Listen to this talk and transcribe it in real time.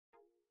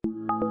In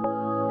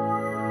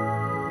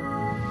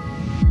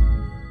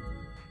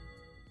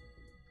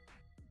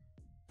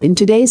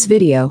today's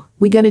video,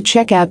 we're gonna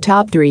check out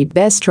top 3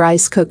 best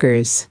rice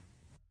cookers.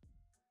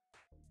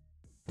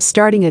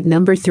 Starting at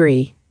number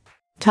 3.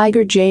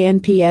 Tiger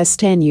JNPS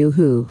 10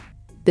 Yoo-hoo.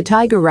 The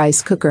Tiger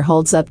rice cooker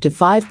holds up to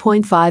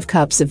 5.5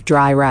 cups of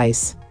dry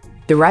rice.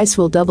 The rice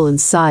will double in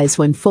size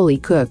when fully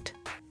cooked.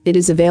 It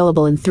is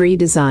available in 3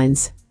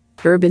 designs: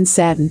 urban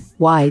satin,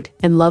 white,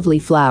 and lovely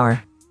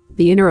flower.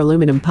 The inner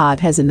aluminum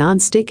pot has a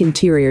non-stick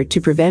interior to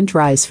prevent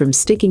rice from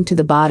sticking to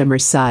the bottom or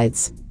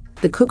sides.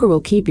 The cooker will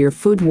keep your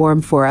food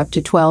warm for up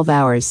to 12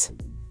 hours.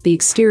 The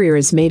exterior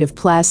is made of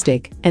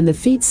plastic, and the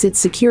feet sit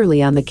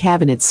securely on the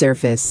cabinet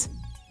surface.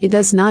 It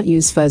does not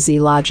use fuzzy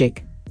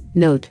logic.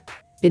 Note: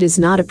 it is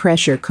not a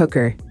pressure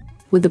cooker.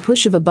 With the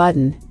push of a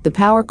button, the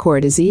power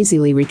cord is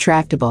easily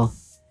retractable.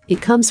 It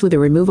comes with a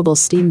removable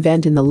steam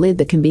vent in the lid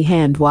that can be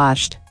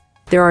hand-washed.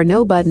 There are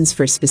no buttons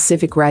for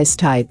specific rice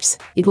types.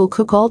 It will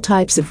cook all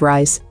types of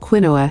rice,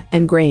 quinoa,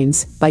 and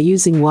grains by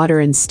using water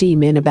and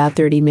steam in about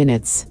 30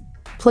 minutes.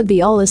 Plug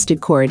the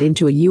all-listed cord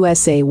into a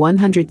USA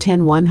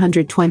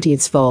 110/120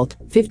 V,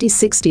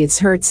 50/60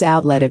 Hz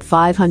outlet at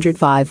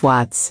 505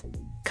 watts.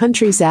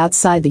 Countries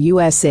outside the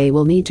USA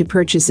will need to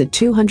purchase a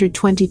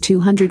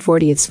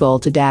 220/240 V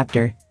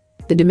adapter.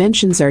 The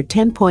dimensions are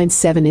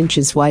 10.7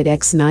 inches wide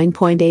x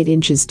 9.8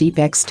 inches deep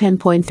x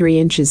 10.3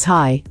 inches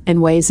high,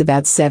 and weighs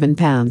about 7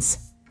 pounds.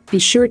 Be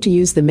sure to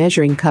use the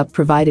measuring cup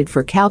provided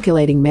for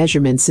calculating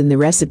measurements in the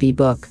recipe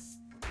book.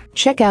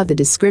 Check out the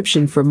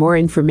description for more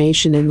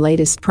information and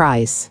latest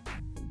price.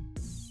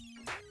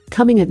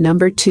 Coming at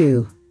number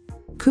 2.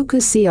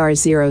 Cuckoo CR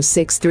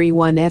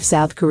 0631F.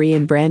 South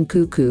Korean brand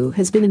Cuckoo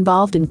has been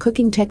involved in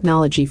cooking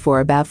technology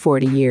for about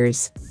 40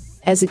 years.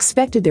 As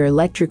expected, their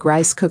electric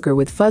rice cooker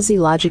with fuzzy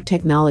logic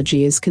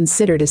technology is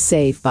considered a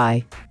safe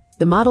buy.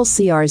 The model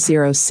CR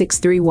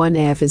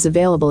 0631F is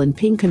available in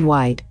pink and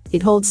white.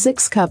 It holds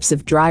 6 cups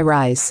of dry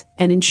rice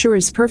and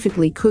ensures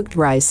perfectly cooked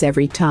rice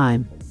every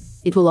time.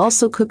 It will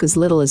also cook as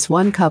little as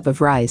 1 cup of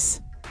rice.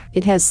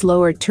 It has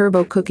slower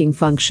turbo cooking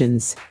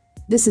functions.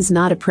 This is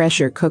not a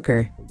pressure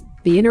cooker.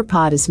 The inner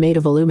pot is made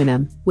of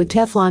aluminum, with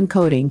Teflon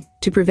coating,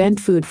 to prevent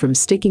food from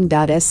sticking.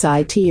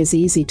 It is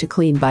easy to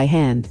clean by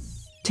hand.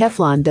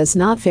 Teflon does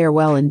not fare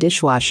well in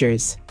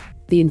dishwashers.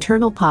 The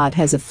internal pot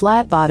has a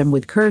flat bottom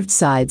with curved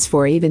sides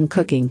for even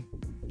cooking.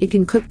 It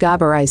can cook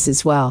GABA rice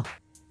as well.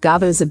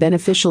 GABA is a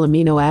beneficial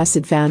amino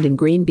acid found in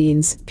green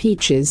beans,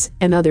 peaches,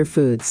 and other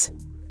foods.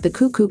 The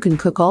Cuckoo can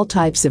cook all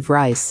types of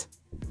rice.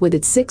 With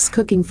its 6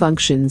 cooking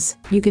functions,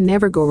 you can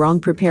never go wrong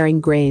preparing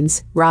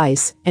grains,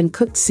 rice, and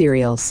cooked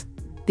cereals.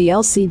 The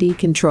LCD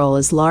control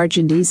is large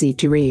and easy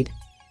to read.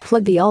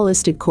 Plug the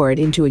all-listed cord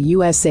into a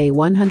USA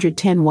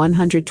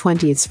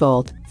 110/120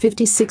 V,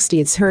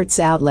 50/60 Hz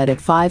outlet at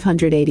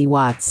 580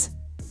 watts.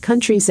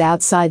 Countries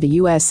outside the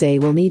USA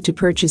will need to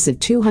purchase a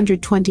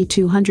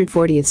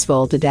 220/240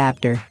 V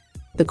adapter.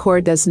 The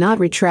cord does not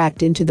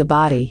retract into the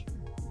body.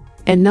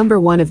 And number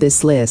 1 of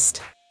this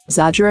list.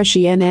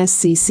 Zojirushi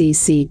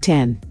NSCCC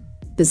 10.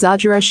 The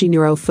Zojirushi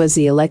Neuro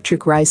Fuzzy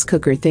Electric Rice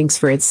Cooker thinks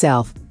for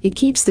itself. It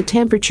keeps the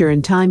temperature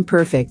and time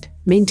perfect,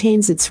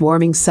 maintains its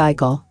warming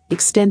cycle,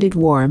 extended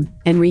warm,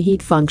 and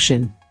reheat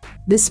function.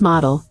 This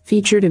model,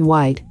 featured in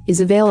white,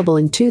 is available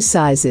in 2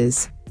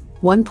 sizes,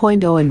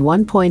 1.0 and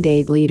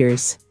 1.8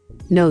 liters.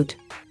 Note: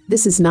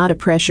 this is not a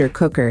pressure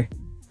cooker.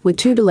 With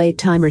 2 delay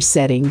timer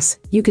settings,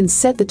 you can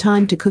set the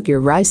time to cook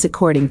your rice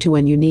according to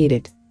when you need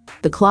it.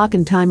 The clock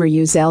and timer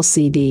use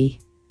LCD.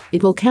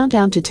 It will count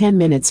down to 10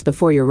 minutes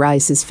before your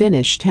rice is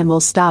finished and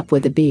will stop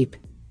with a beep.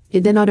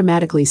 It then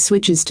automatically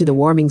switches to the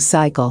warming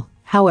cycle.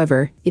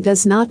 However, it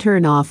does not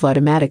turn off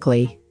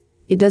automatically.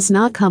 It does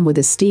not come with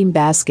a steam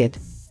basket.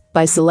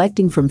 By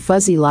selecting from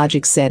fuzzy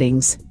logic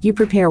settings, you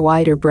prepare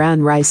white or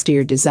brown rice to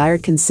your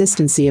desired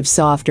consistency of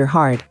soft or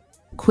hard.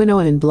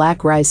 Quinoa and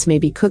black rice may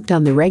be cooked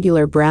on the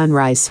regular brown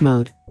rice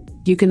mode.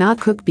 You cannot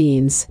cook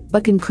beans,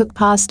 but can cook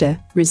pasta,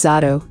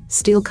 risotto,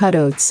 steel-cut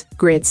oats,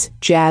 grits,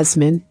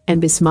 jasmine,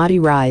 and basmati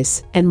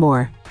rice, and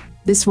more.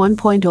 This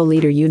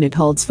 1.0-liter unit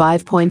holds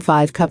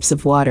 5.5 cups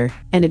of water,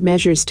 and it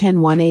measures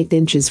 10/1/8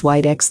 inches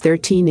wide x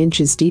 13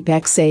 inches deep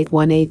x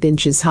 8/1/8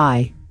 inches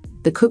high.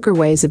 The cooker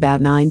weighs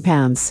about 9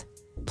 pounds.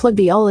 Plug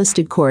the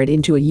all-listed cord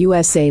into a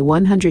USA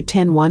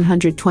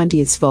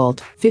 110/120 V,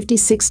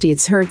 50/60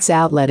 Hz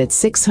outlet at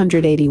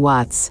 680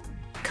 watts.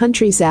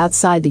 Countries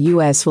outside the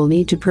US will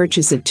need to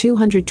purchase a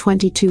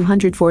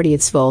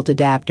 220/240 V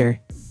adapter.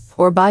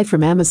 Or buy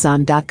from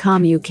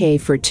Amazon.com UK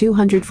for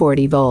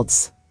 240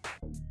 volts.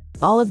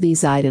 All of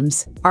these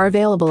items are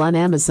available on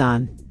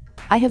Amazon.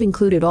 I have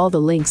included all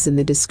the links in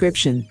the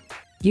description.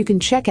 You can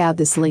check out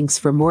these links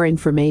for more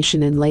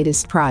information and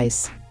latest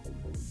price.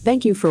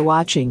 Thank you for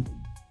watching.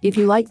 If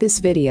you like this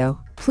video,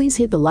 please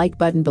hit the like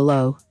button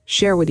below,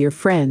 share with your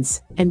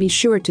friends, and be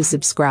sure to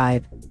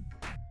subscribe.